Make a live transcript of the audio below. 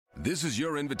This is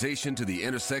your invitation to the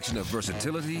intersection of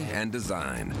versatility and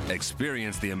design.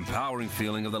 Experience the empowering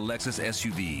feeling of the Lexus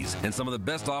SUVs and some of the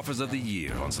best offers of the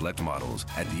year on select models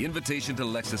at the Invitation to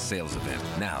Lexus sales event,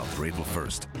 now through April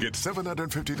 1st. Get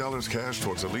 $750 cash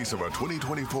towards the lease of a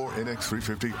 2024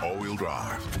 NX350 all-wheel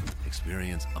drive.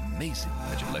 Experience amazing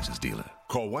at your Lexus dealer.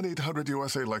 Call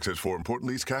 1-800-USA-LEXUS for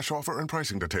important lease cash offer and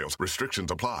pricing details.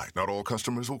 Restrictions apply. Not all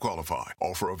customers will qualify.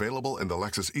 Offer available in the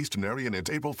Lexus Eastern area and it's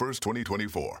April 1st,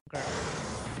 2024.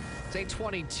 It's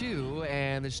 8:22,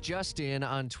 and it's just in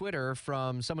on Twitter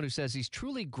from someone who says he's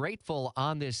truly grateful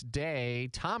on this day.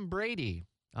 Tom Brady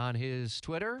on his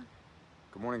Twitter.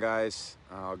 Good morning, guys.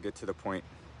 I'll get to the point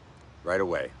right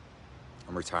away.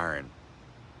 I'm retiring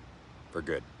for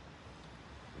good.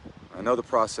 I know the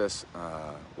process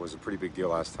was a pretty big deal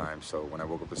last time, so when I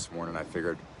woke up this morning, I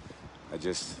figured I'd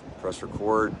just press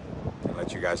record and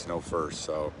let you guys know first.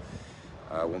 So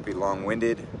I won't be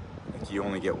long-winded. You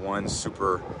only get one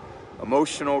super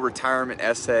emotional retirement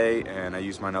essay, and I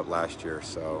used mine up last year.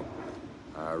 So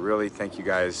really thank you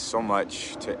guys so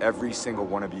much, to every single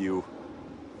one of you,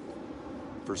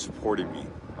 for supporting me,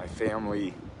 my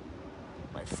family,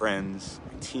 my friends,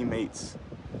 my teammates,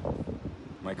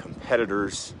 my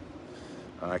competitors.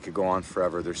 I could go on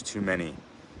forever. There's too many.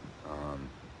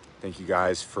 Thank you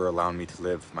guys for allowing me to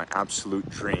live my absolute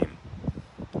dream.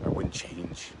 I wouldn't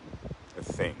change a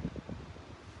thing.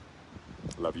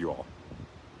 Love you all.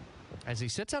 As he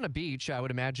sits on a beach, I would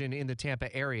imagine, in the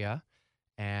Tampa area.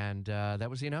 And that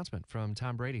was the announcement from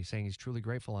Tom Brady, saying he's truly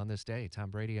grateful on this day. Tom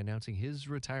Brady announcing his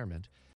retirement